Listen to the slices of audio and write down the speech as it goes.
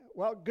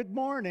Well, good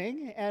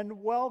morning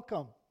and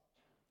welcome.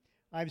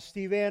 I'm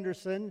Steve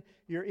Anderson,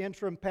 your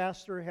interim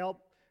pastor,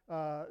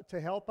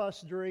 to help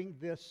us during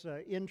this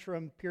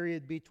interim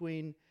period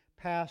between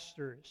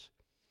pastors.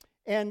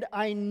 And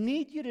I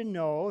need you to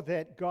know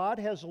that God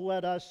has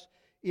led us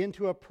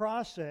into a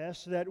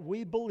process that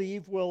we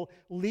believe will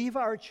leave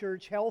our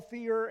church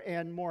healthier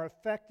and more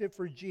effective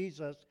for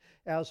Jesus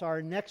as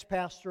our next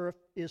pastor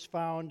is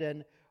found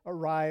and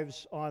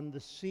arrives on the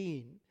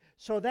scene.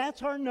 So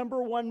that's our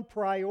number one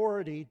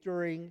priority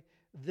during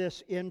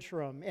this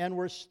interim. And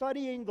we're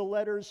studying the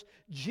letters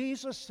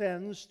Jesus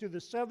sends to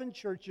the 7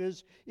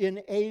 churches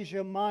in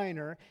Asia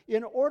Minor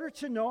in order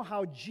to know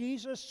how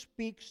Jesus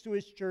speaks to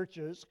his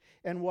churches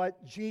and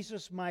what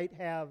Jesus might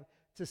have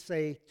to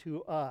say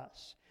to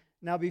us.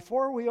 Now,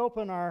 before we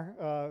open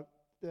our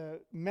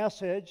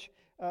message,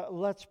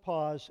 let's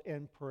pause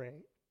and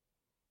pray.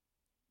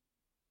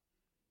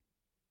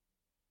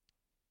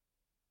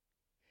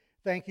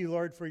 Thank you,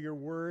 Lord, for your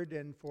word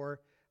and for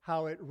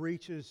how it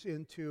reaches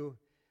into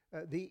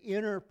the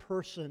inner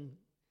person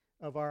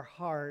of our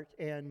heart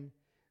and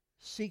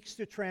seeks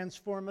to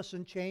transform us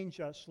and change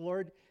us.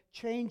 Lord,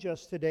 change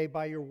us today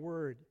by your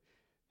word.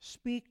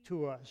 Speak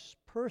to us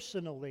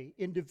personally,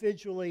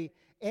 individually,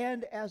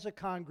 and as a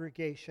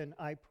congregation,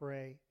 I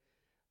pray.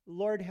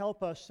 Lord,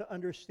 help us to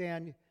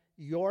understand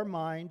your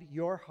mind,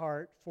 your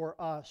heart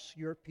for us,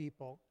 your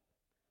people.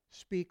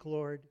 Speak,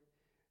 Lord.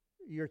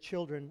 Your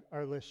children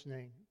are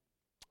listening.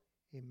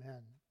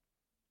 Amen.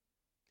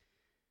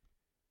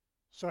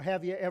 So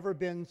have you ever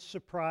been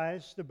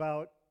surprised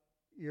about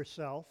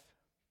yourself?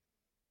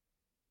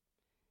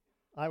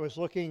 I was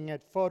looking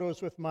at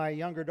photos with my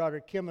younger daughter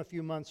Kim a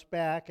few months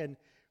back, and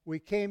we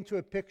came to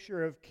a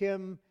picture of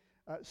Kim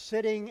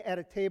sitting at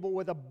a table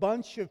with a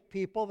bunch of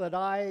people that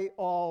I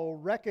all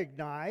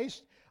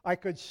recognized. I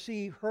could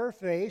see her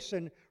face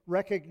and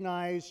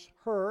recognize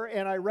her,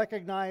 and I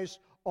recognized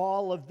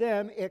all of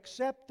them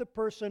except the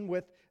person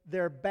with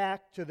their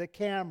back to the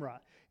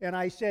camera. And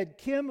I said,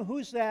 "Kim,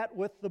 who's that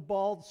with the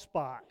bald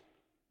spot?"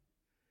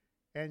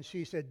 And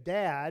she said,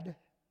 "Dad,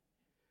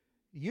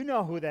 you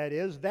know who that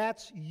is.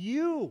 That's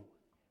you."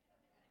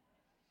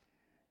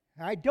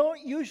 I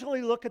don't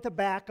usually look at the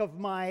back of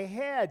my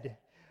head.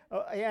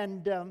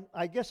 And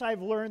I guess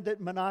I've learned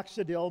that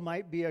minoxidil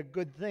might be a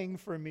good thing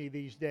for me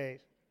these days.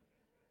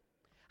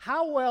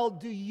 How well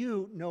do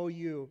you know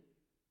you?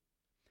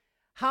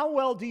 How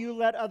well do you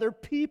let other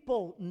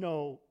people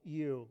know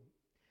you?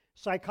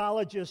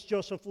 Psychologist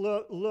Joseph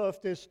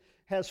Luft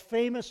has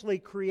famously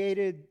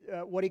created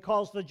what he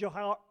calls the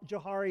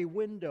Johari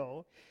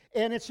window,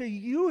 and it's a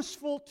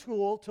useful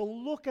tool to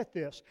look at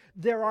this.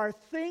 There are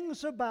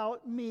things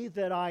about me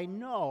that I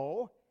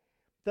know,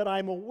 that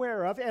I'm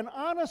aware of, and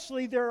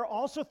honestly, there are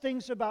also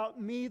things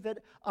about me that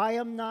I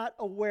am not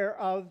aware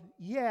of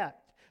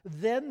yet.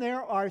 Then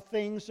there are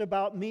things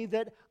about me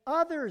that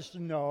others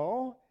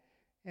know,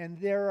 and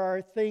there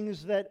are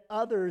things that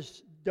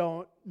others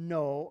don't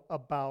know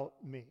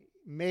about me.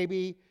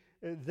 Maybe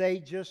they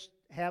just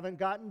haven't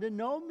gotten to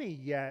know me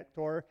yet,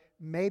 or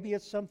maybe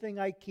it's something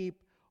I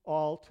keep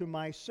all to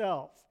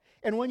myself.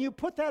 And when you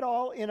put that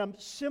all in a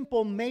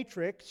simple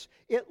matrix,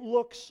 it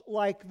looks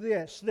like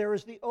this. There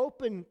is the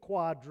open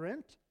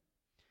quadrant,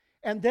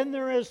 and then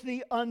there is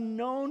the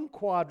unknown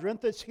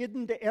quadrant that's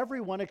hidden to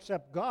everyone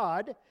except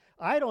God.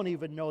 I don't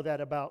even know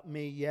that about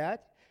me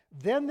yet.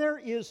 Then there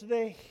is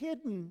the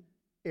hidden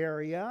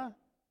area.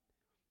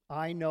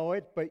 I know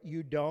it, but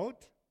you don't.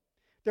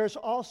 There's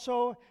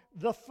also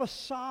the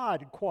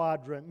facade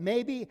quadrant.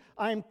 Maybe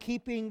I'm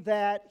keeping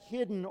that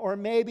hidden, or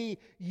maybe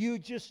you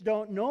just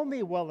don't know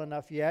me well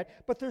enough yet.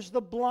 But there's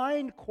the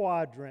blind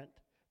quadrant,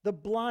 the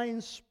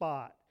blind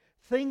spot.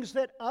 Things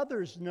that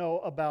others know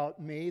about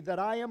me that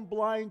I am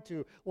blind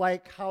to,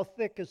 like how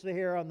thick is the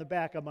hair on the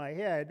back of my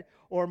head,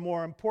 or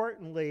more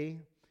importantly,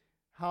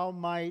 how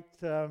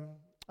might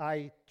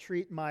I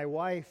treat my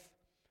wife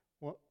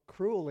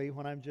cruelly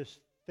when I'm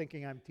just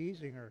thinking I'm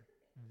teasing her.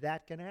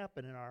 That can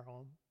happen in our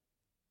home.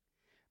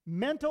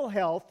 Mental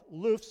health,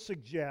 Luft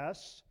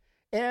suggests,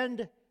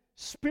 and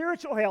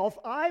spiritual health,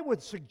 I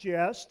would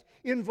suggest,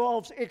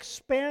 involves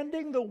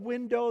expanding the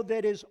window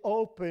that is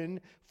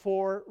open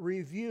for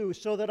review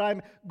so that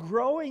I'm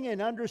growing in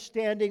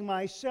understanding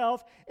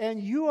myself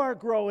and you are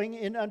growing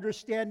in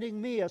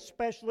understanding me,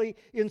 especially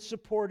in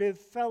supportive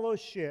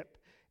fellowship.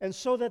 And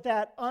so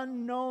that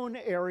unknown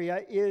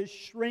area is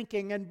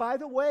shrinking. And by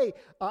the way,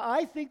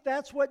 I think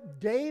that's what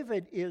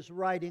David is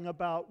writing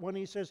about when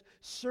he says,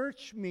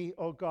 "Search me,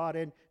 O God,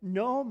 and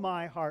know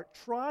my heart.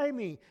 Try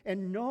me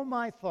and know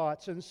my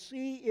thoughts, and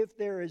see if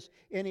there is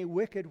any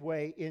wicked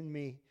way in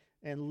me,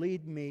 and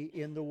lead me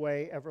in the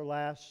way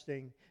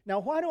everlasting." Now,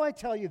 why do I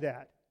tell you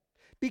that?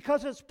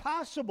 Because it's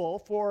possible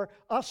for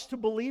us to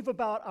believe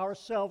about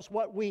ourselves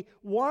what we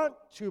want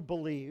to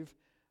believe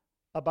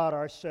about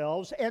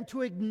ourselves and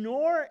to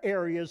ignore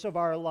areas of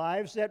our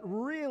lives that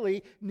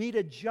really need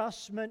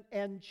adjustment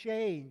and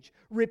change.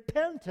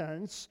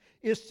 Repentance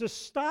is to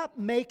stop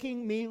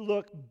making me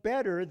look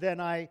better than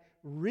I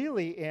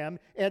really am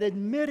and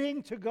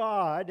admitting to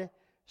God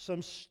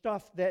some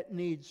stuff that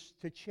needs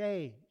to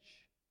change.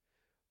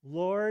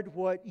 Lord,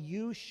 what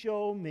you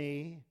show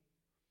me,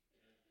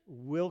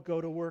 we'll go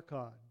to work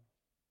on.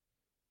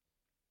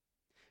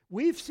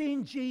 We've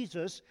seen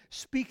Jesus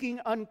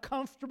speaking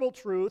uncomfortable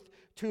truth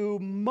to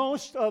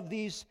most of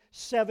these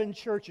 7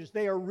 churches.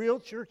 They are real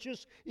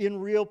churches in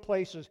real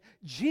places.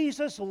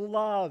 Jesus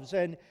loves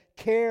and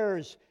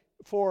cares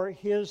for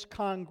his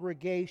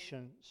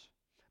congregations.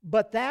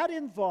 But that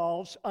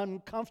involves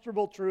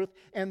uncomfortable truth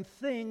and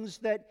things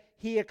that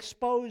he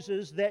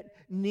exposes that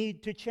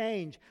need to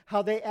change.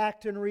 How they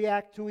act and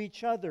react to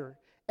each other.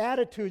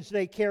 Attitudes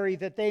they carry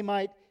that they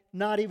might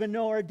not even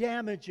know are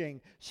damaging.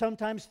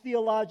 Sometimes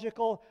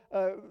theological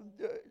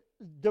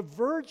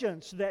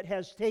divergence that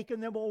has taken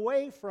them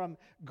away from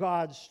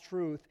God's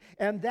truth.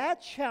 And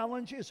that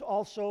challenge is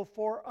also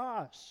for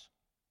us.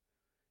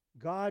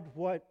 God,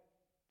 what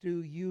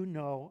do you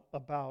know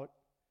about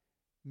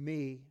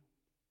me?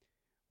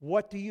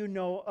 What do you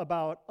know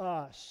about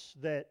us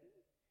that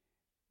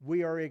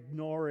we are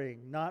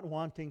ignoring, not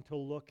wanting to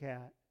look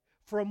at?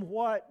 From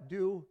what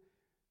do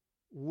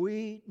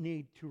we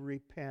need to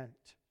repent?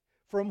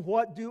 From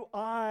what do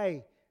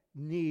I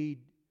need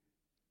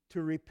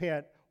to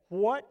repent?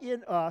 What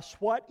in us,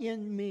 what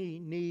in me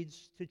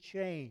needs to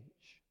change?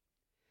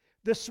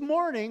 This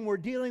morning, we're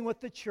dealing with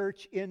the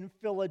church in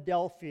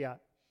Philadelphia.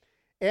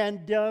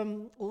 And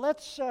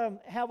let's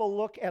have a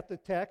look at the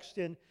text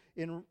in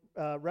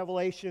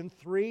Revelation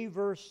 3,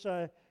 verse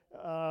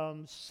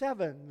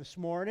 7 this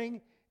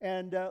morning.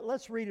 And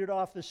let's read it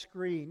off the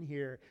screen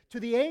here.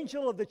 To the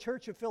angel of the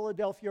church of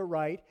Philadelphia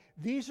write,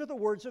 these are the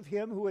words of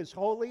him who is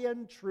holy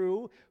and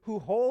true, who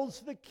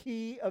holds the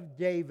key of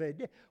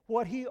David.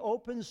 What he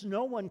opens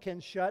no one can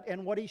shut,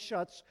 and what he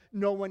shuts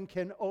no one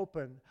can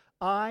open.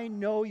 I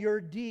know your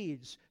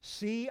deeds.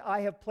 See, I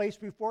have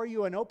placed before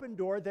you an open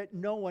door that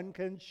no one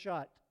can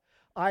shut.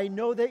 I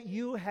know that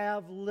you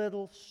have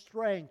little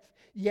strength,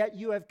 yet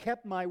you have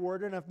kept my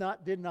word and have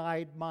not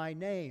denied my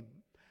name.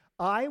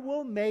 I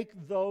will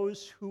make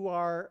those who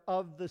are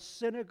of the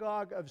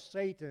synagogue of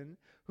Satan,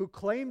 who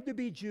claim to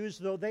be Jews,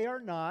 though they are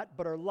not,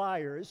 but are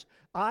liars,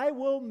 I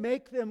will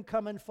make them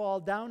come and fall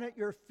down at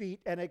your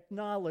feet and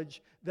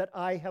acknowledge that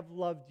I have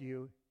loved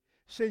you.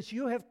 Since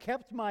you have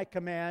kept my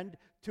command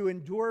to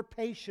endure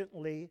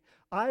patiently,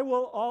 I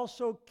will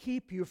also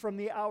keep you from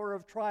the hour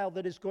of trial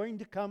that is going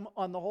to come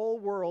on the whole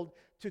world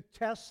to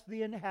test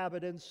the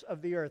inhabitants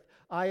of the earth.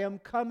 I am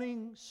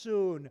coming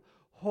soon.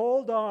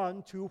 Hold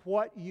on to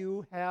what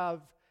you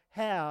have,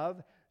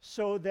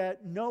 so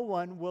that no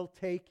one will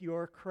take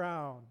your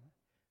crown.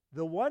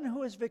 The one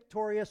who is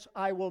victorious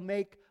I will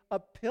make a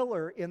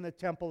pillar in the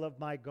temple of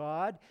my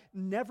God.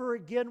 Never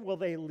again will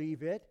they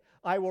leave it.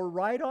 I will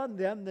write on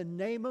them the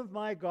name of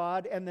my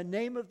God and the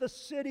name of the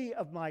city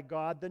of my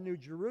God, the New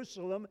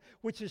Jerusalem,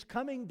 which is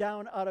coming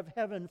down out of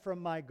heaven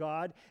from my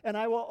God. And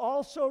I will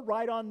also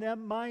write on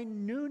them my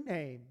new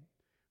name.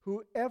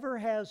 Whoever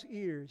has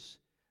ears,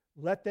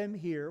 let them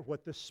hear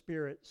what the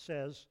Spirit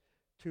says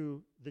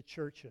to the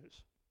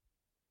churches.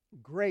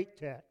 Great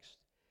text.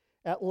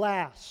 At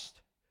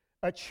last,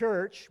 a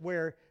church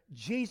where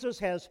Jesus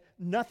has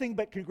nothing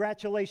but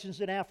congratulations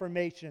and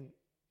affirmation.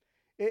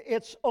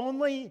 It's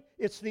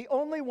the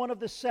only one of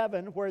the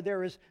 7 where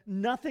there is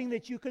nothing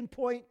that you can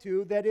point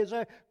to that is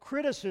a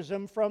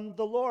criticism from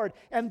the Lord.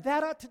 And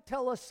that ought to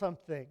tell us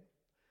something.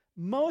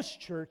 Most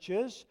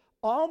churches,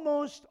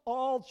 almost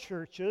all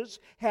churches,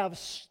 have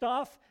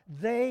stuff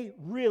they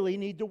really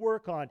need to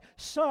work on.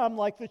 Some,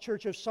 like the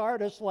church of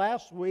Sardis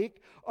last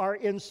week, are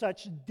in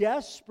such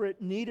desperate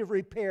need of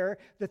repair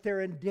that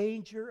they're in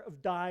danger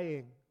of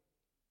dying.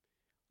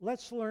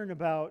 Let's learn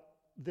about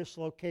this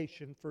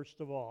location, first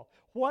of all.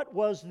 What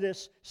was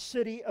this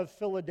city of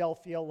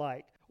Philadelphia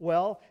like?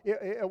 Well,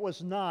 it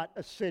was not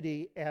a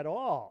city at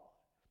all.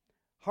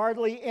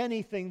 Hardly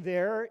anything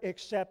there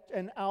except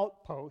an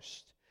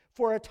outpost.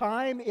 For a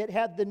time, it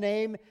had the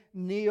name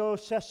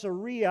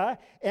Neo-Caesarea,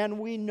 and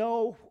we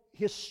know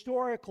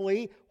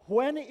historically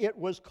when it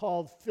was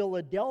called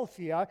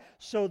Philadelphia.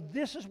 So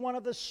this is one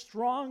of the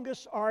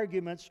strongest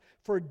arguments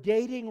for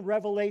dating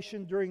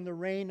Revelation during the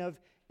reign of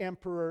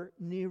Emperor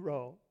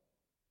Nero.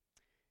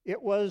 It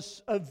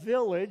was a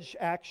village,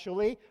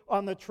 actually,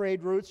 on the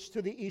trade routes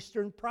to the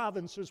eastern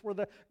provinces where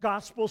the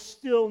gospel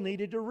still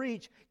needed to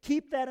reach.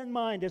 Keep that in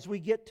mind as we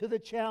get to the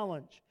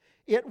challenge.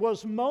 It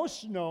was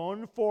most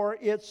known for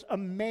its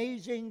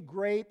amazing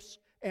grapes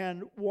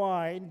and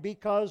wine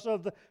because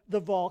of the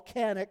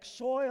volcanic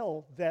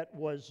soil that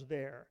was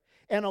there.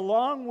 And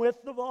along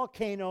with the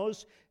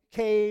volcanoes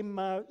came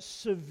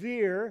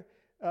severe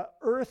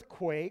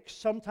earthquakes,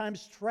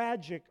 sometimes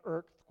tragic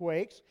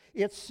earthquakes.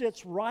 It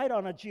sits right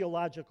on a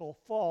geological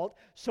fault.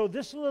 So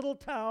this little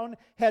town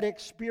had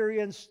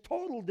experienced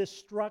total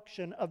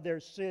destruction of their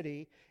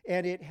city,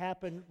 and it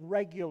happened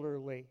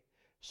regularly.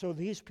 So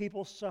these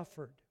people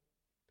suffered.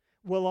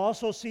 We'll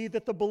also see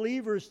that the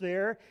believers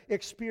there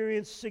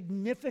experienced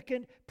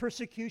significant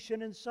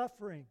persecution and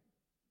suffering.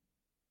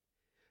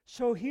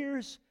 So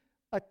here's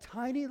a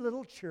tiny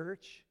little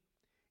church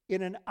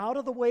in an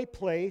out-of-the-way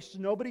place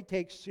nobody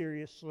takes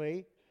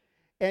seriously,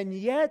 And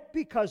yet,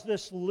 because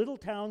this little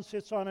town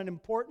sits on an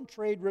important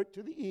trade route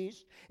to the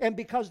east, and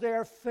because they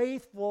are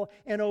faithful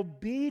and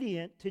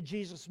obedient to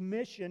Jesus'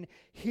 mission,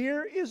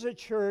 here is a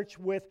church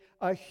with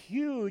a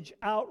huge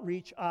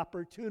outreach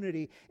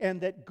opportunity, and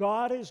that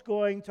God is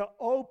going to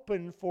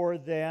open for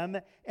them,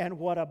 and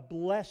what a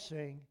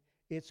blessing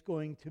it's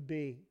going to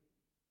be.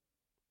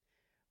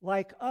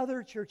 Like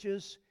other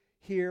churches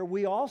here,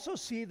 we also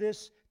see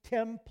this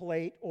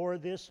template or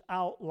this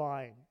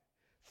outline.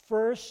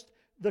 First,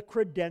 the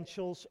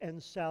credentials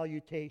and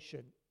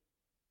salutation.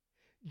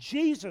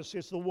 Jesus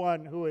is the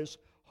one who is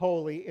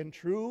holy and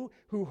true,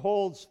 who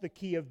holds the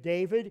key of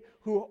David,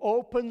 who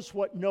opens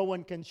what no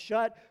one can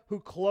shut, who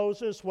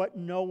closes what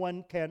no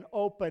one can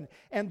open.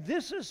 And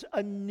this is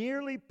a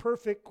nearly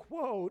perfect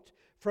quote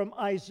from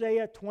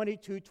Isaiah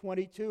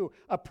 22:22,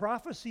 a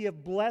prophecy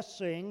of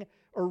blessing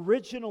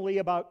originally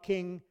about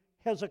King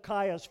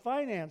Hezekiah's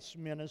finance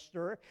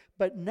minister,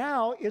 but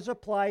now is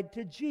applied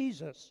to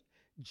Jesus.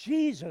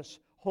 Jesus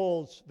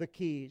holds the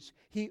keys.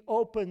 He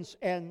opens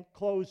and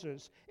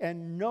closes,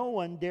 and no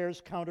one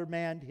dares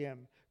countermand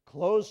him.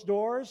 Closed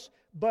doors,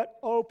 but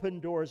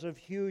open doors of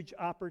huge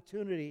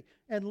opportunity.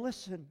 And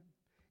listen,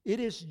 it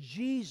is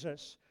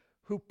Jesus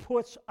who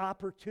puts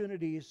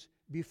opportunities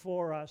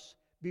before us,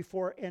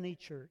 before any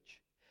church.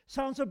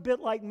 Sounds a bit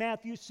like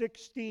Matthew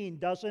 16,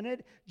 doesn't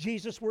it?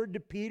 Jesus' word to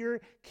Peter,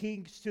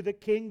 keys to the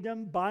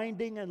kingdom,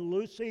 binding and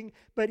loosing.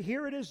 But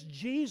here it is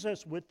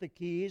Jesus with the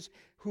keys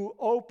who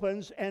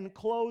opens and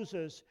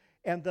closes.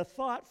 And the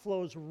thought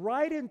flows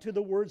right into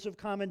the words of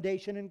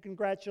commendation and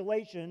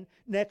congratulation.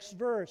 Next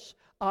verse.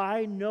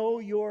 I know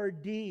your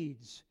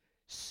deeds.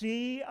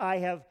 See, I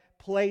have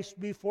placed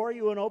before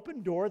you an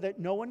open door that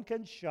no one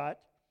can shut.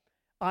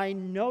 I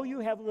know you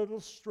have little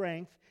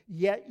strength,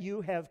 yet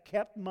you have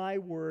kept my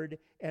word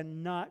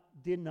and not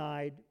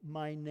denied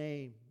my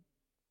name.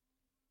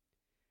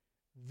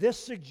 This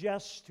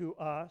suggests to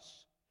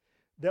us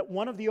that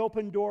one of the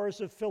open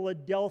doors of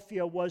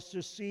Philadelphia was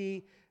to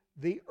see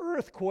the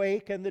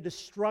earthquake and the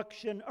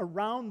destruction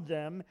around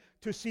them,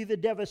 to see the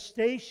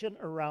devastation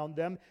around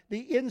them, the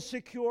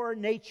insecure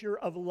nature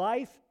of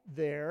life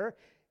there,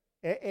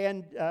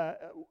 and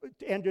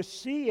to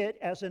see it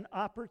as an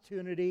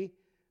opportunity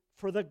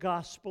for the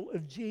gospel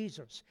of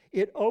Jesus.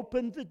 It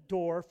opened the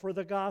door for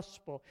the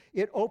gospel.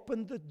 It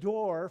opened the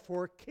door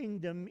for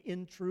kingdom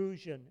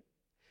intrusion.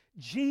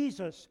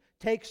 Jesus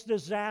takes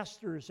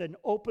disasters and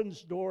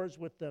opens doors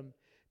with them.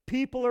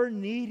 People are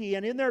needy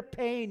and in their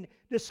pain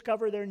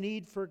discover their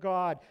need for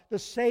God. The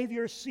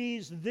Savior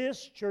sees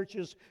this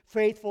church's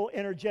faithful,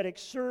 energetic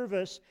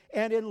service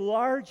and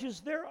enlarges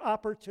their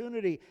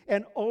opportunity,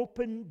 an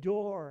open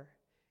door.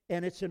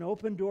 And it's an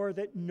open door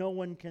that no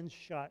one can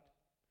shut.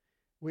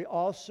 We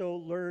also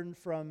learn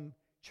from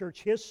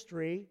church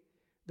history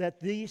that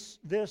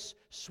this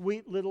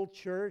sweet little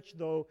church,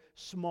 though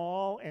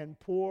small and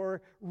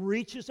poor,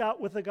 reaches out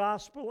with the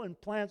gospel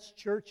and plants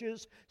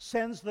churches,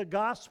 sends the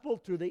gospel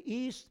to the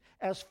east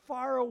as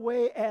far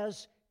away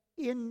as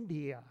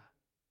India.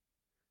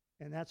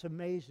 And that's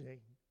amazing.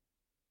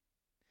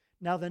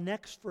 Now, the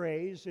next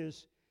phrase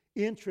is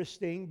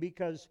interesting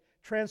because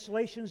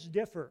translations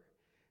differ.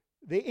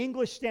 The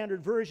English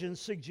Standard Version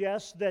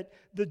suggests that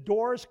the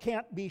doors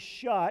can't be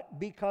shut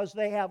because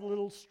they have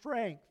little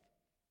strength.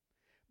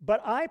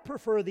 But I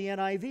prefer the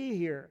NIV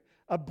here.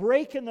 A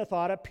break in the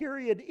thought, a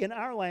period in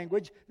our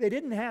language. They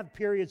didn't have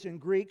periods in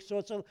Greek, so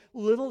it's a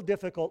little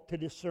difficult to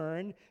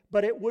discern.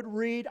 But it would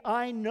read,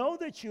 I know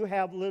that you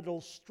have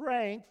little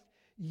strength,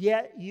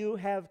 yet you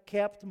have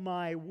kept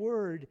my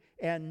word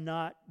and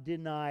not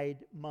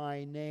denied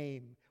my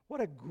name.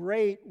 What a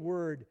great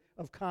word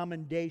of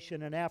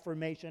commendation and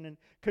affirmation and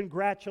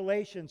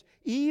congratulations.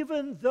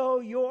 Even though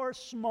you're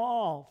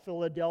small,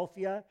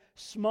 Philadelphia,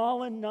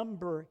 small in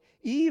number,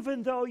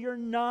 even though you're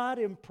not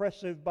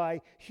impressive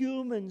by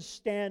human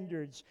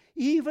standards,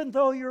 even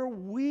though you're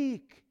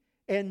weak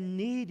and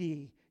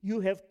needy, you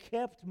have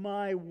kept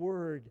my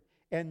word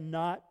and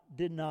not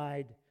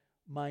denied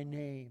my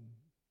name.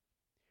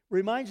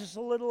 Reminds us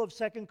a little of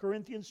 2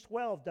 Corinthians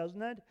 12,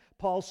 doesn't it?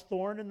 Paul's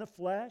thorn in the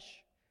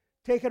flesh.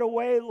 Take it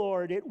away,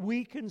 Lord. It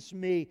weakens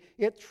me.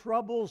 It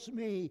troubles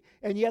me.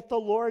 And yet the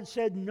Lord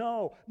said,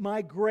 no,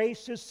 my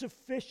grace is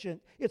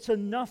sufficient. It's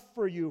enough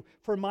for you,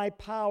 for my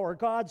power,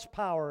 God's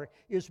power,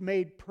 is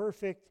made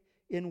perfect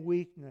in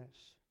weakness.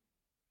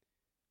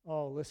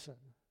 Oh, listen.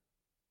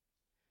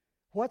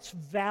 What's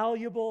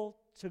valuable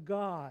to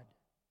God,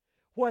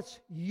 what's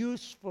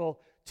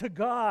useful to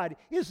God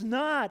is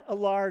not a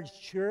large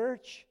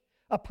church,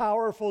 a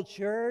powerful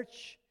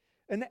church,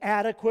 an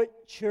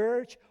adequate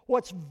church.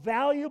 What's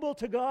valuable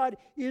to God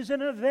is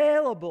an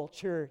available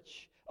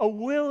church, a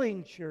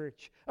willing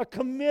church, a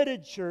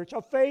committed church,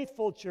 a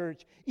faithful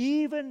church,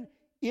 even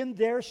in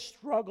their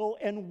struggle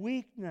and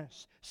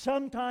weakness.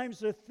 Sometimes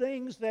the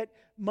things that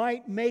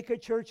might make a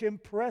church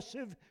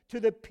impressive to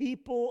the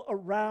people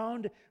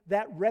around,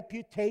 that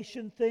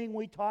reputation thing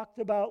we talked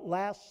about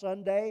last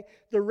Sunday,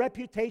 the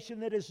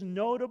reputation that is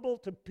notable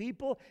to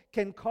people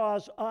can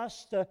cause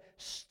us to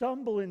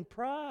stumble in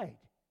pride.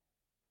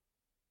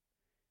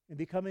 and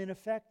become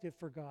ineffective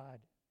for God.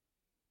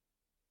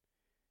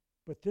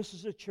 But this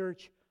is a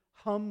church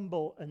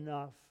humble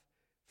enough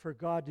for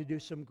God to do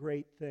some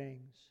great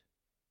things.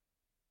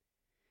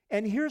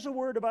 And here's a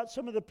word about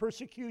some of the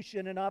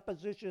persecution and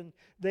opposition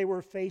they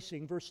were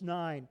facing. Verse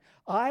 9,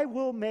 I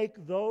will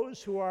make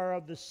those who are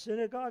of the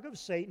synagogue of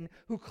Satan,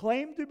 who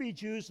claim to be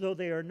Jews, though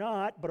they are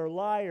not, but are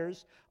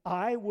liars,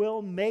 I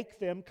will make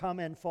them come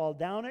and fall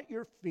down at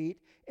your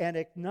feet and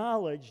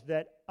acknowledge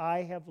that I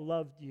have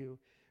loved you.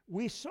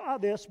 We saw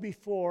this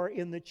before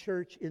in the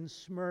church in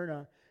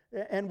Smyrna.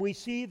 And we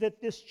see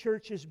that this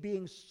church is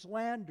being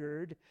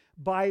slandered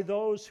by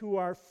those who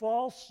are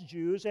false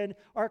Jews and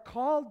are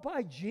called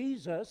by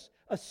Jesus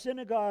a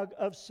synagogue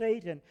of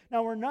Satan.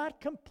 Now, we're not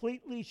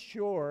completely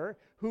sure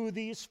who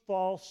these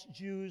false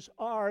Jews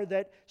are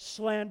that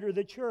slander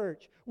the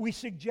church. We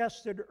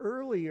suggested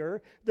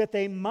earlier that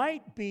they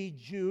might be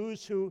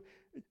Jews who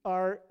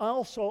are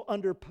also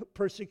under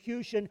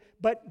persecution,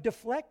 but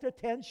deflect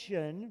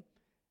attention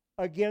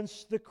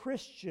against the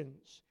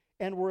Christians.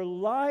 And were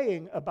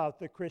lying about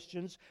the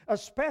Christians,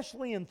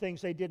 especially in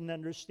things they didn't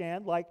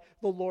understand, like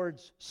the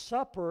Lord's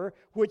Supper,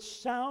 which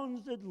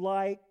sounded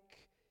like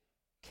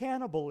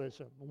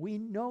cannibalism. We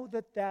know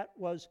that that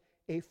was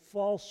a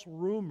false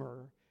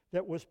rumor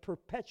that was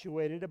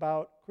perpetuated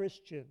about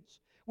Christians.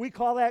 We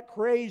call that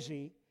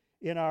crazy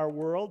in our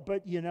world,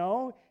 but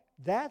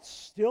that's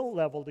still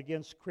leveled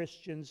against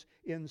Christians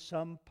in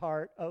some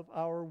part of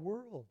our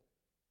world.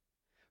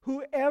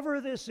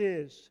 Whoever this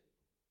is,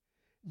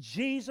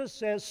 Jesus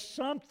says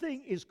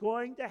something is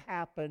going to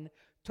happen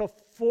to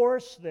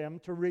force them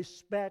to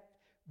respect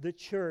the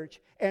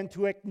church and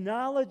to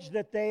acknowledge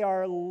that they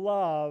are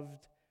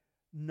loved,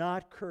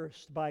 not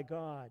cursed by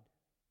God.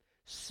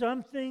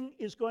 Something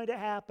is going to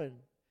happen,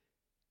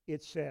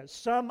 it says,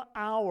 some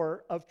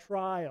hour of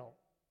trial,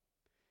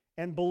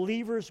 and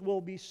believers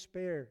will be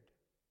spared.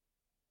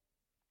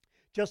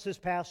 Just this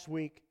past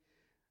week,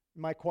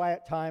 in my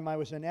quiet time, I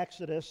was in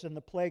Exodus and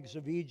the plagues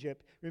of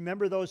Egypt.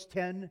 Remember those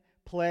 10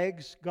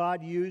 plagues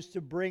God used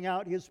to bring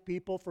out His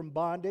people from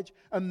bondage?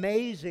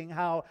 Amazing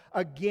how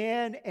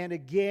again and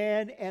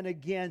again and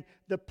again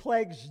the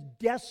plagues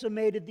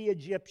decimated the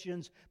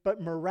Egyptians,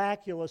 but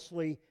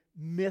miraculously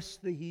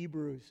missed the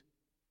Hebrews.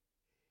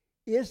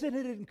 Isn't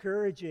it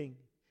encouraging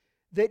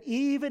that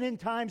even in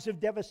times of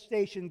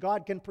devastation,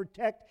 God can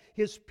protect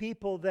His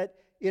people that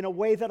in a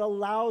way that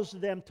allows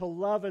them to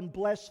love and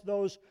bless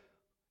those,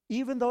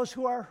 even those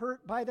who are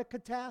hurt by the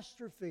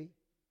catastrophe?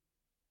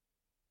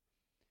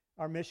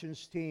 Our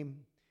missions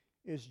team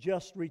is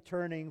just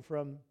returning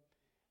from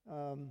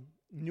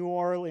New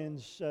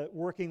Orleans,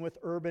 working with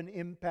Urban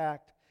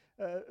Impact,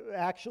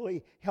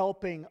 actually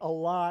helping a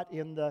lot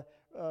in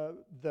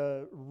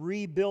the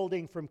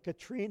rebuilding from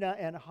Katrina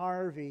and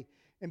Harvey,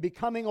 and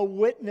becoming a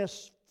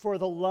witness for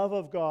the love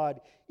of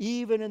God,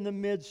 even in the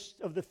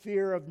midst of the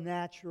fear of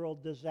natural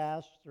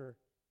disaster.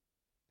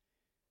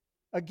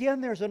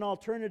 Again, there's an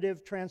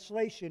alternative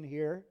translation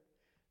here.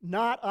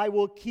 Not, I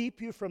will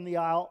keep you from the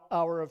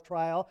hour of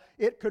trial.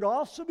 It could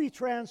also be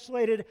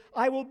translated,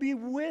 I will be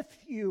with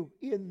you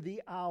in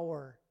the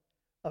hour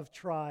of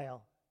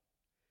trial.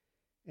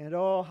 And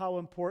oh, how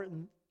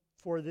important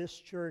for this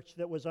church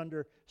that was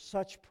under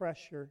such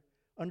pressure,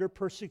 under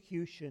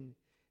persecution,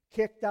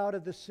 kicked out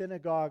of the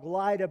synagogue,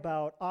 lied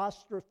about,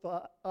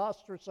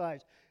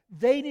 ostracized.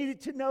 They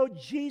needed to know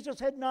Jesus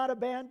had not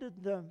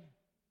abandoned them.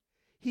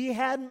 He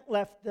hadn't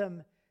left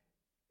them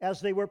as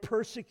they were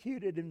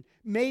persecuted and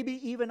maybe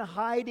even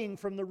hiding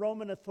from the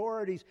Roman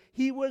authorities.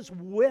 He was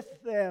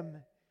with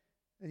them.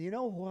 And you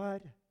know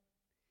what?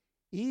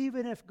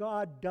 Even if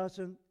God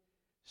doesn't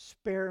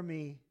spare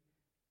me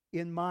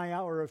in my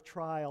hour of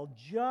trial,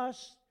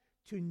 just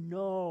to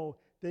know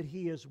that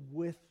He is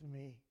with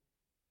me,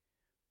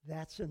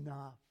 that's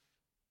enough.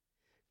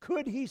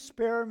 Could He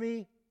spare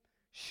me?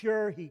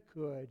 Sure He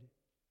could.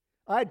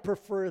 I'd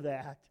prefer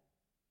that.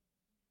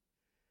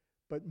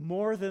 But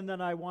more than that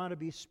I want to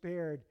be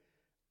spared,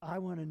 I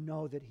want to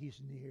know that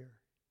He's near.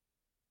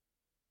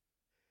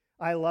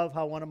 I love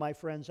how one of my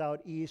friends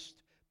out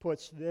east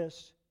puts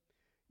this: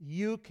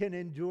 you can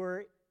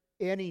endure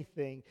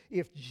anything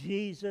if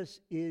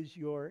Jesus is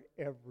your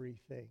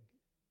everything.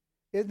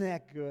 Isn't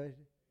that good?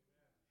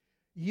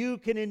 You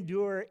can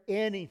endure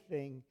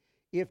anything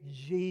if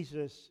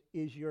Jesus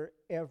is your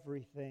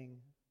everything.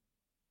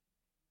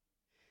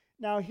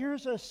 Now,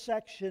 here's a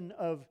section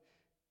of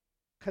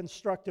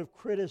constructive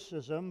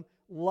criticism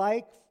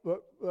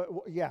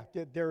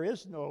there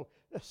is no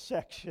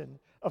section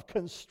of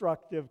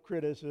constructive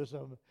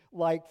criticism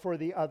like for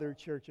the other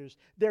churches.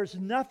 There's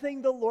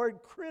nothing the Lord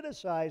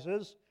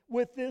criticizes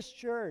with this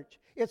church.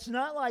 It's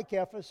not like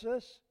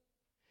Ephesus.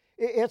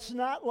 It's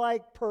not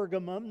like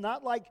Pergamum,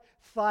 not like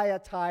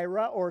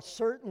Thyatira, or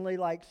certainly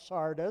like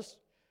Sardis.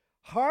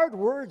 Hard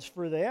words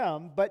for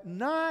them, but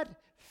not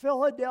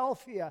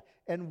Philadelphia.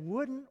 And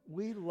wouldn't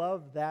we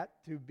love that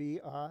to be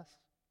us?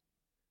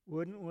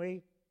 Wouldn't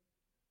we?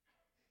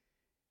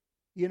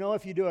 You know,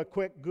 if you do a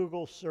quick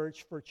Google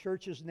search for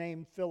churches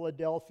named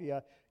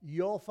Philadelphia,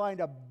 you'll find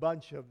a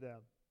bunch of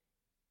them.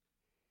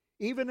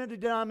 even a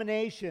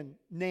denomination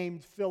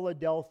named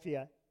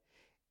Philadelphia.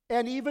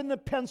 And even the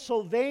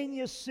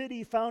Pennsylvania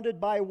city founded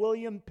by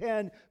William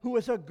Penn, who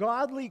was a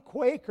godly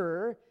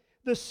Quaker,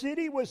 the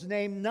city was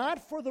named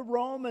not for the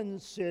Roman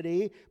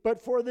city,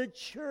 but for the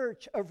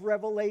church of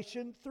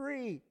Revelation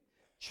 3.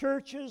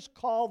 Churches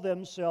call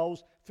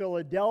themselves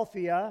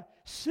Philadelphia.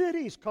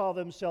 Cities call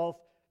themselves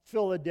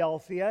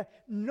Philadelphia.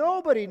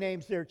 Nobody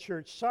names their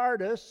church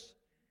Sardis.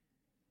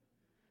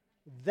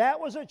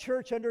 That was a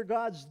church under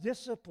God's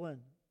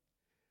discipline.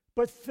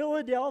 But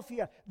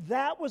Philadelphia,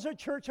 that was a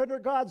church under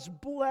God's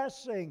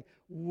blessing.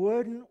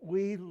 Wouldn't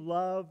we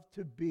love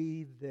to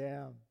be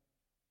them?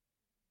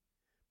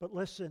 But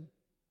listen,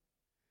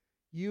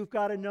 you've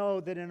got to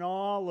know that in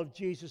all of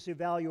Jesus'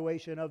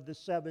 evaluation of the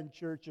 7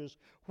 churches,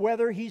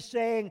 whether he's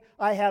saying,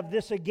 I have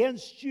this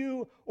against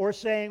you, or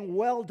saying,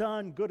 well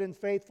done, good and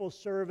faithful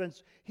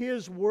servants,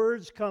 his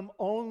words come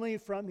only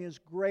from his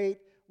great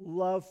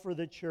love for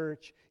the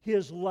church,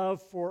 his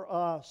love for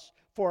us,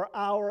 for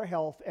our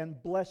health and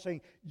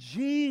blessing.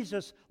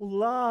 Jesus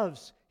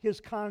loves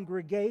his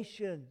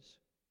congregations.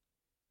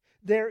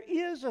 There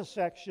is a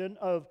section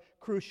of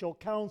crucial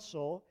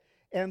counsel,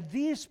 and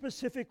these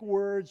specific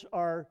words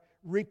are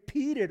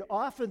repeated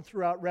often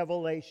throughout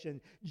Revelation.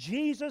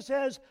 Jesus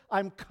says,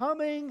 I'm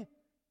coming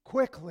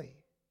quickly.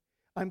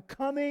 I'm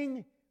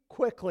coming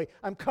quickly.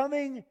 I'm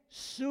coming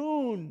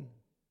soon.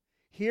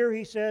 Here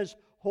he says,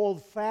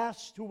 hold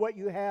fast to what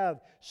you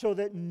have so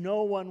that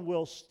no one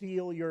will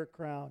steal your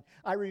crown.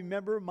 I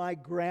remember my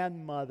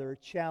grandmother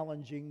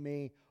challenging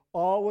me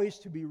always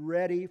to be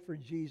ready for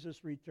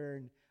Jesus'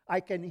 return. I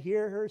can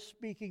hear her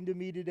speaking to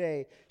me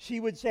today. She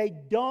would say,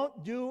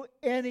 don't do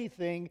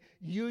anything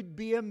you'd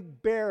be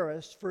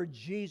embarrassed for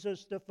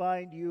Jesus to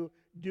find you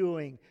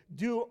doing.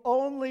 Do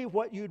only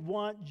what you'd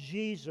want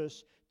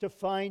Jesus to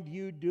find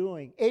you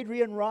doing.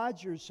 Adrian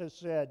Rogers has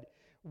said,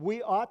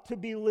 we ought to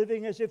be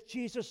living as if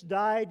Jesus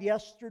died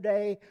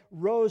yesterday,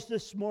 rose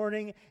this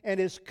morning, and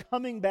is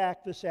coming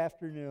back this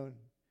afternoon.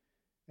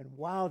 And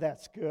wow,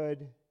 that's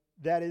good.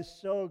 That is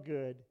so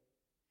good.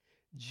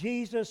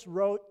 Jesus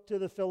wrote to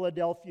the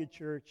Philadelphia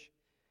church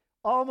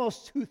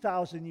almost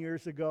 2,000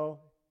 years ago.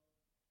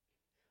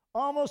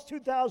 Almost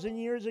 2,000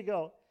 years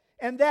ago.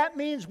 And that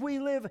means we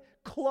live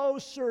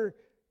closer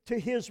to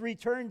his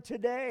return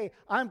today.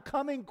 I'm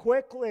coming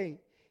quickly.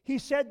 He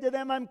said to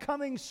them, I'm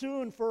coming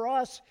soon. For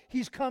us,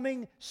 he's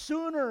coming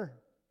sooner.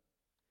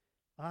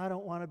 I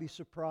don't want to be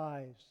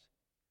surprised.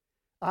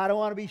 I don't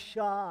want to be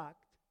shocked.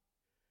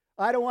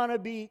 I don't want to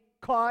be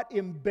caught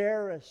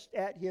embarrassed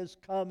at his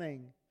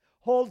coming.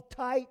 Hold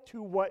tight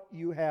to what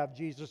you have,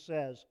 Jesus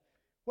says.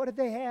 What did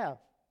they have?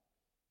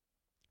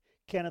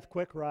 Kenneth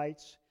Quick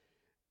writes,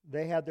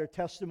 they had their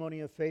testimony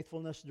of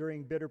faithfulness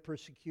during bitter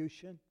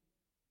persecution.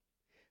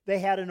 They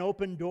had an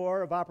open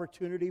door of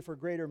opportunity for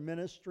greater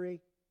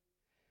ministry.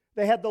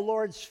 They had the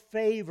Lord's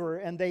favor,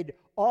 and they'd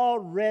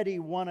already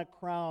won a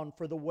crown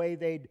for the way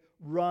they'd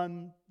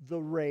run the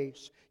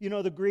race. You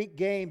know, the Greek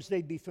games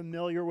they'd be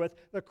familiar with,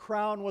 the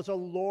crown was a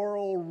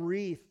laurel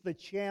wreath the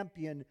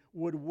champion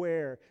would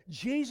wear.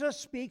 Jesus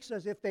speaks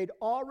as if they'd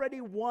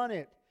already won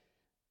it.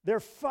 They're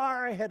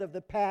far ahead of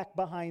the pack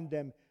behind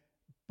them.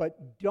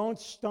 But don't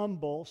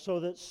stumble so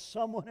that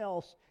someone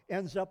else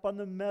ends up on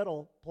the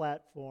medal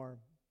platform.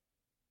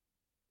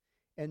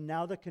 And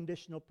now the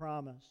conditional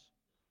promise.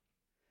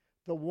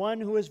 The one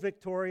who is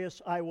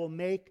victorious, I will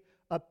make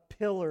a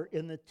pillar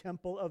in the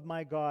temple of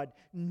my God.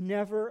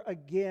 Never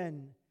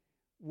again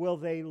will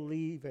they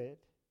leave it.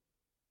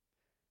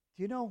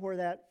 Do you know where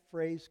that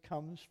phrase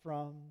comes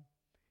from?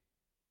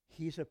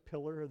 He's a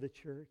pillar of the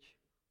church.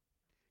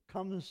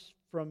 Comes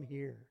from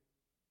here.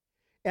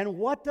 And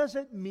what does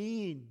it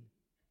mean?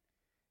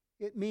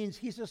 It means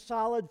he's a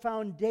solid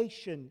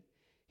foundation.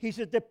 He's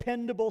a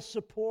dependable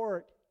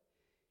support.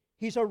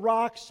 He's a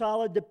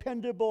rock-solid,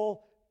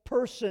 dependable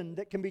person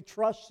that can be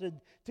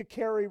trusted to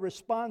carry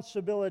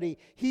responsibility.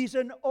 He's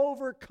an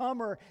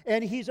overcomer,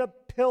 and he's a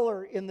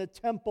pillar in the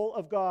temple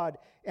of God.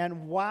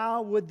 And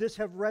wow, would this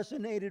have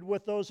resonated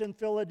with those in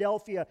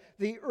Philadelphia.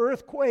 The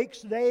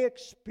earthquakes they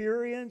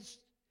experienced,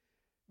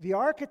 the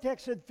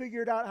architects had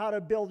figured out how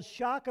to build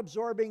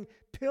shock-absorbing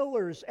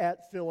pillars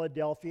at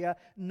Philadelphia,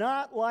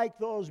 not like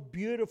those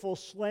beautiful,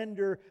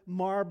 slender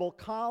marble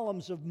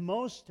columns of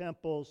most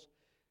temples.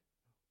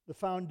 The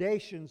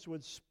foundations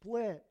would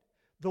split.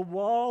 The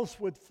walls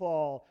would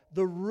fall.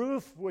 The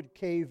roof would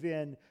cave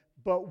in.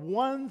 But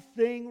one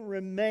thing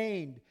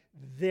remained.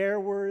 There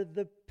were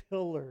the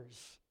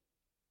pillars.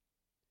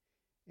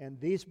 And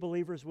these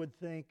believers would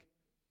think,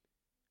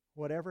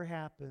 whatever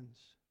happens,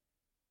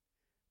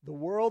 the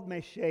world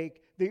may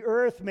shake, the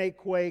earth may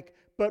quake,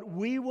 but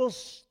we will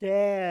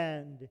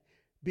stand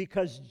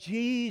because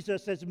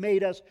Jesus has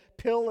made us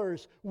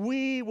pillars.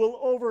 We will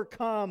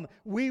overcome.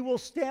 We will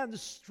stand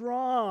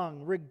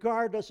strong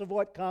regardless of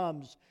what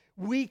comes.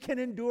 We can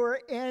endure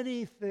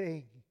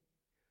anything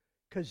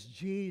because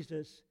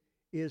Jesus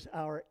is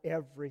our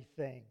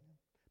everything.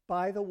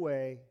 By the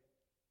way,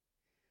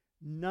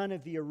 none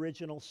of the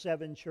original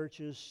 7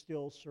 churches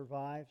still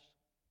survives.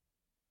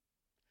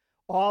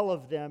 All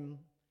of them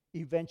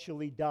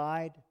eventually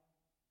died.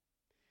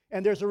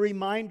 And there's a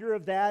reminder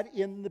of that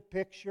in the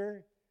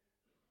picture.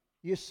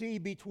 You see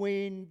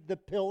between the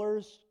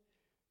pillars,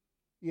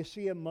 you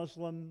see a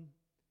Muslim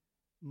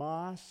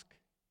mosque.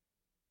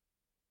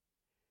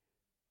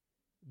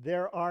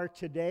 There are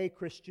today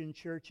Christian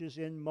churches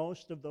in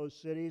most of those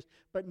cities,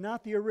 but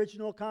not the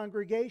original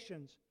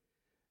congregations.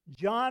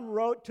 John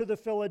wrote to the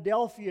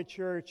Philadelphia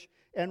church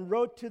and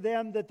wrote to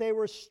them that they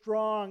were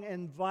strong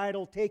and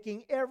vital,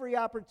 taking every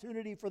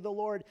opportunity for the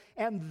Lord.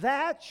 And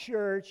that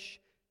church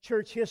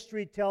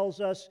history tells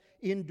us,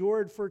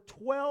 endured for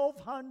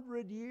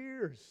 1,200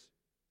 years.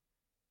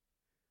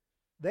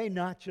 They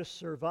not just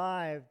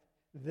survived,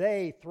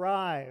 they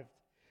thrived.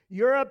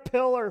 You're a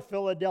pillar,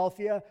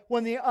 Philadelphia.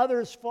 When the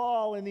others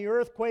fall in the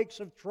earthquakes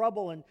of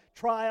trouble and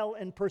trial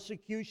and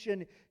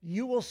persecution,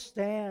 you will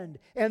stand.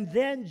 And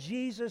then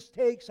Jesus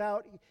takes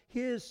out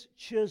his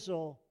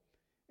chisel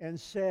and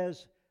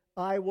says,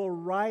 I will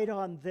write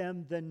on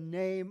them the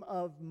name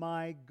of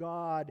my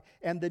God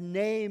and the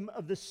name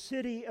of the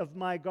city of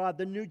my God,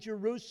 the New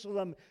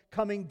Jerusalem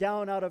coming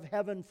down out of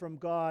heaven from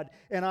God.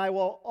 And I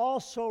will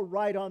also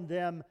write on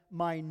them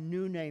my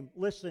new name.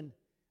 Listen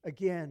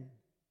again.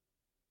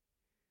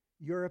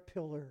 You're a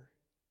pillar,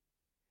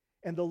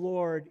 and the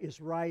Lord is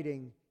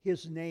writing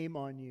his name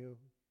on you.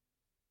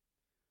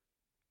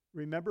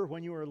 Remember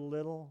when you were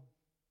little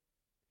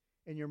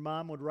and your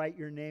mom would write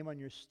your name on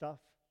your stuff?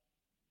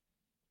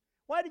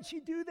 Why did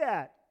she do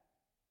that?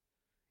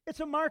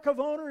 It's a mark of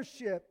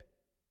ownership.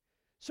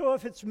 So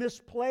if it's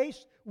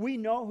misplaced, we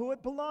know who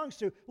it belongs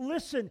to.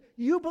 Listen,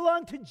 you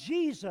belong to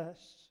Jesus.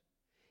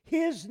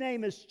 His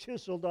name is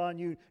chiseled on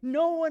you.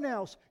 No one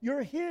else.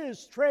 You're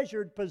his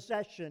treasured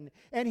possession.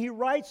 And he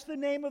writes the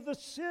name of the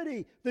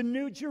city, the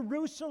New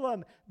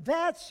Jerusalem.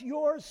 That's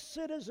your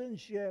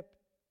citizenship.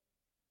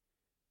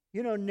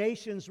 You know,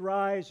 nations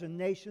rise and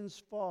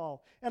nations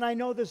fall. And I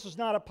know this is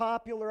not a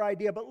popular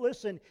idea, but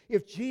listen,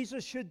 if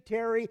Jesus should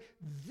tarry,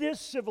 this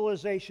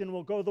civilization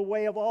will go the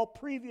way of all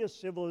previous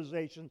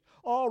civilizations.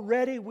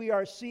 Already we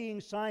are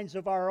seeing signs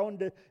of our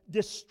own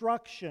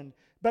destruction.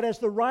 But as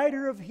the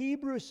writer of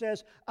Hebrews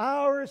says,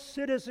 our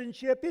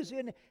citizenship is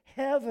in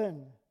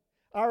heaven.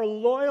 Our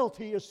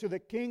loyalty is to the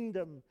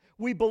kingdom.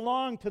 We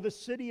belong to the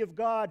city of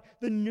God,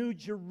 the New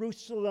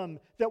Jerusalem,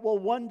 that will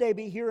one day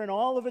be here in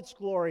all of its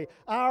glory.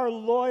 Our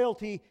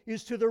loyalty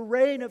is to the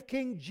reign of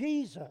King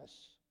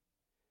Jesus.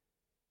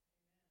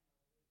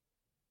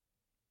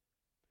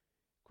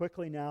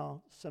 Quickly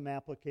now, some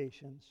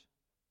applications.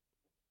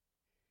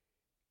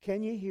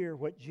 Can you hear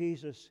what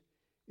Jesus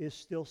is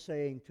still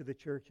saying to the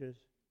churches?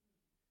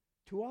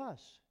 To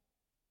us.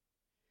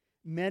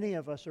 Many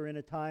of us are in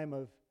a time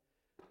of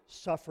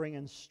suffering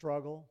and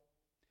struggle.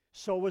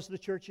 So was the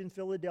church in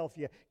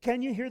Philadelphia.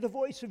 Can you hear the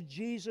voice of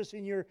Jesus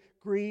in your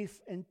grief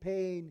and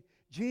pain?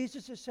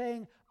 Jesus is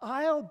saying,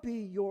 I'll be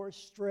your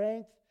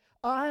strength.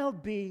 I'll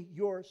be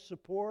your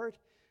support.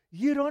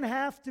 You don't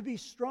have to be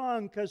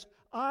strong because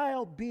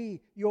I'll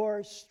be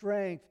your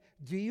strength.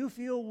 Do you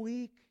feel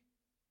weak?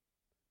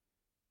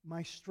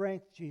 My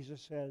strength,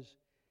 Jesus says,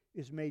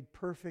 is made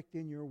perfect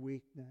in your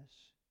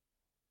weakness.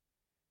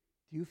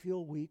 Do you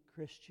feel weak,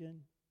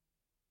 Christian?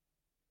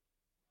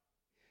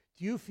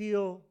 Do you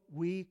feel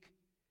weak,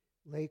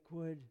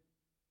 Lakewood?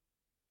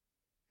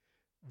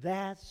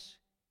 That's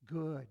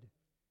good.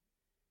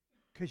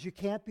 Because you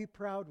can't be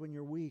proud when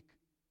you're weak.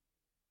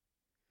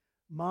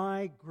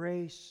 My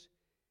grace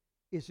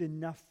is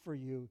enough for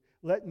you.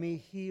 Let me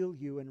heal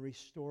you and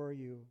restore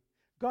you.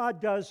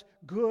 God does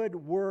good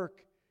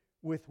work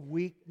with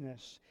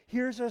weakness.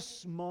 Here's a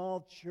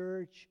small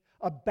church,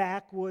 a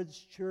backwoods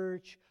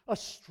church, a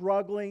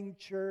struggling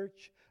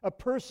church, a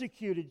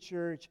persecuted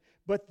church,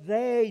 but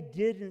they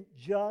didn't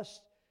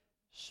just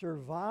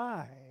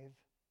survive.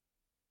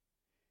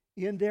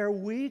 In their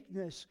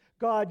weakness,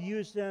 God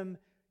used them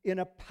in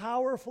a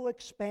powerful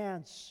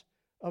expanse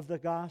of the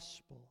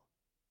gospel.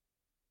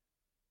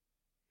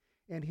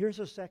 And here's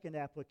a second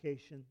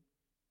application.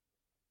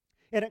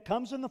 And it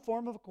comes in the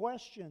form of a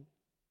question.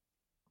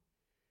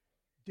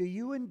 Do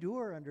you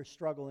endure under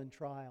struggle and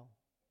trial?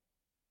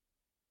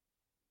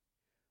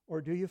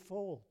 Or do you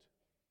fold?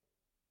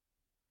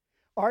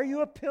 Are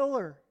you a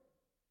pillar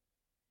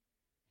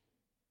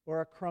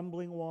or a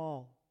crumbling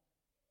wall?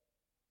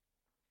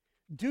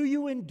 Do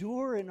you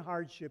endure in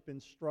hardship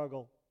and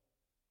struggle?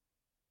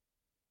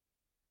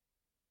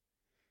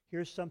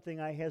 Here's something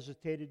I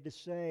hesitated to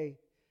say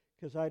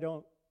because I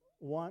don't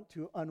want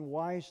to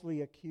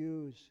unwisely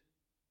accuse.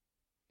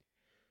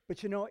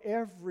 But you know,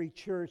 every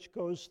church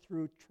goes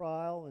through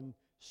trial and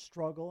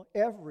struggle.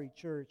 Every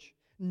church.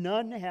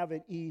 None have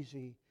it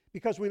easy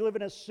because we live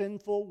in a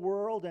sinful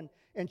world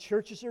and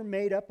churches are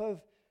made up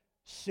of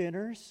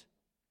sinners.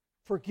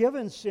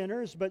 Forgiven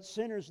sinners, but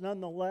sinners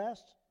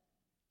nonetheless.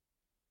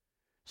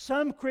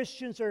 Some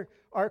Christians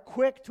are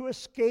quick to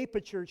escape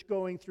a church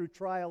going through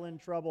trial and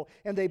trouble,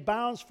 and they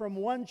bounce from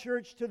one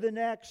church to the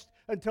next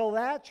until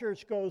that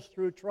church goes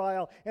through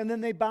trial, and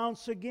then they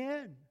bounce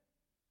again.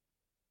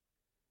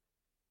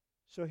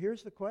 So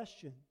here's the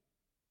question.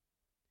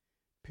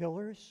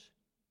 Pillars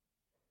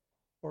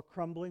or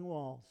crumbling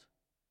walls.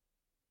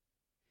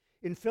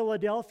 In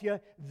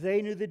Philadelphia,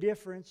 they knew the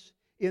difference.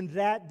 In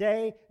that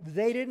day,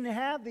 they didn't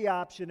have the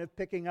option of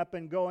picking up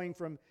and going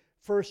from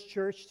first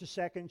church to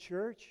second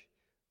church.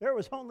 There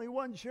was only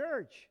one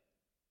church,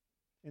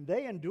 and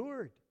they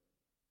endured.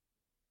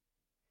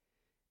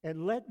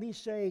 And let me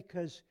say,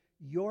 because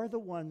you're the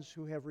ones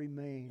who have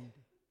remained,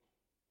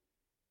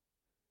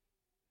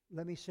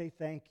 let me say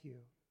thank you.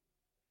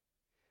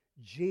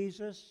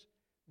 Jesus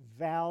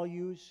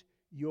values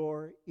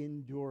your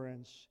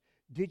endurance.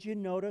 Did you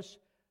notice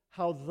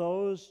how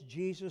those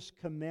Jesus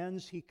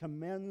commends, He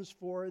commends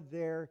for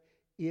their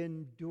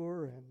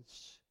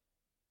endurance?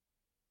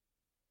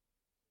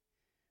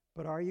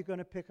 But are you going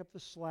to pick up the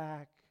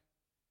slack?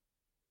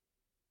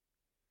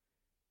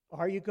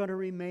 Are you going to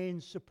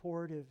remain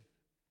supportive?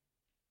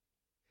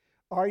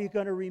 Are you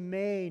going to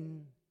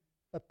remain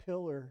a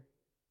pillar?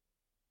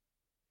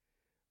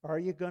 Are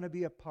you going to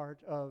be a part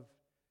of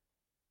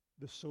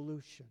the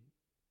solution?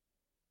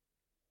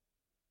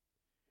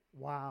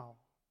 Wow.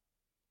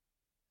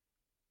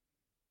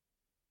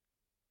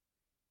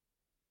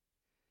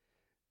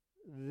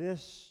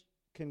 This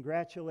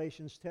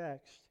congratulations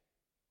text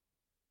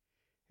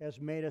has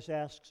made us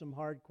ask some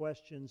hard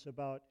questions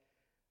about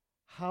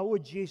how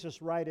would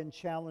Jesus write and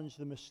challenge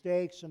the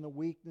mistakes and the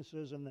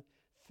weaknesses and the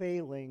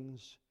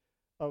failings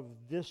of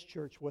this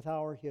church with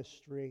our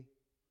history.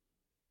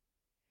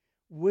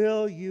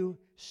 Will you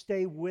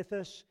stay with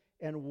us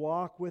and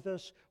walk with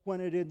us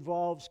when it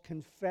involves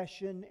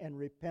confession and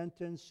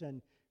repentance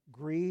and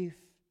grief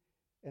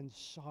and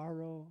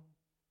sorrow?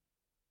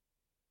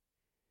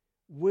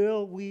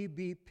 Will we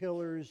be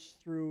pillars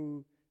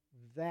through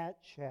that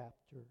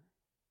chapter?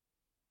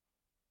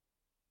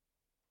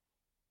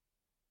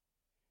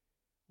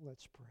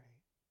 Let's pray.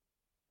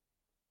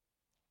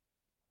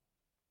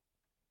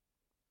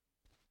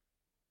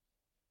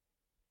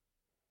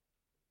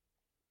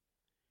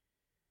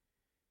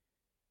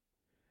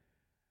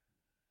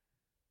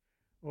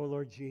 Oh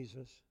Lord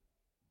Jesus,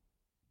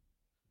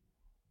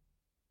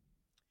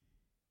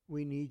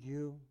 we need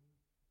you.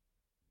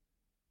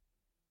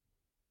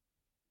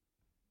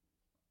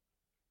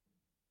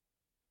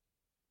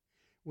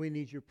 We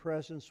need your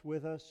presence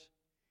with us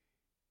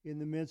in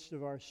the midst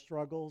of our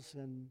struggles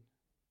and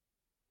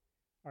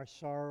our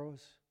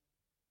sorrows.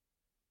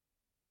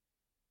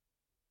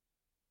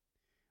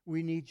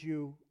 We need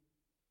you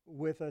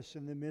with us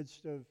in the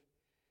midst of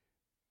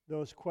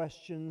those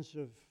questions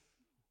of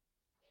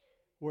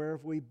where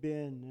have we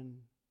been and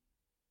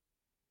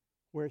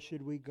where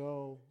should we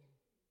go?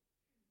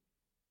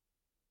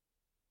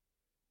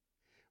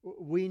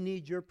 We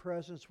need your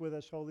presence with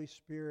us, Holy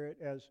Spirit,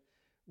 as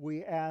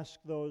we ask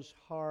those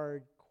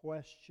hard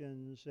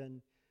questions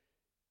and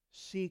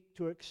seek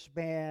to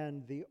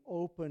expand the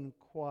open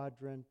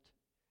quadrant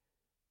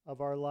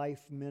of our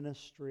life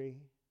ministry.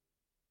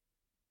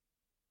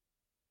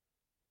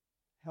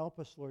 Help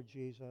us, Lord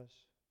Jesus.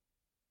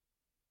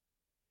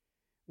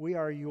 We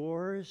are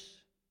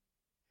yours.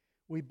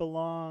 We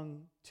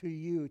belong to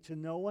you, to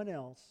no one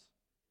else.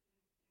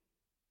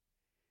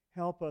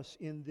 Help us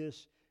in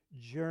this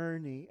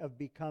journey of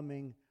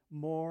becoming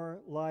more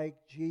like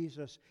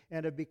Jesus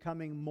and of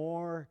becoming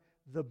more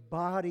the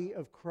body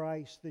of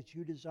Christ that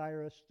you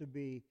desire us to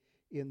be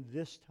in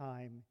this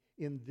time,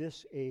 in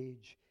this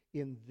age,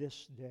 in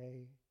this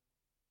day.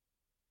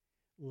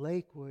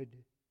 Lakewood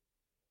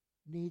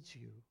needs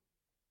you.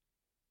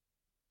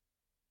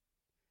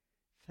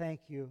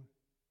 Thank you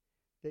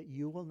that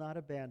you will not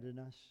abandon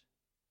us.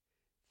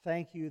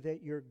 Thank you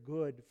that you're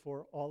good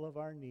for all of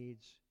our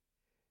needs.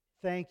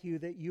 Thank you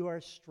that you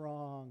are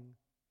strong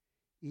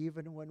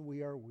even when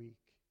we are weak.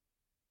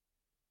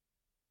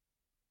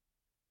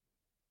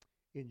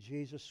 In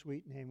Jesus'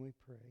 sweet name we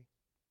pray.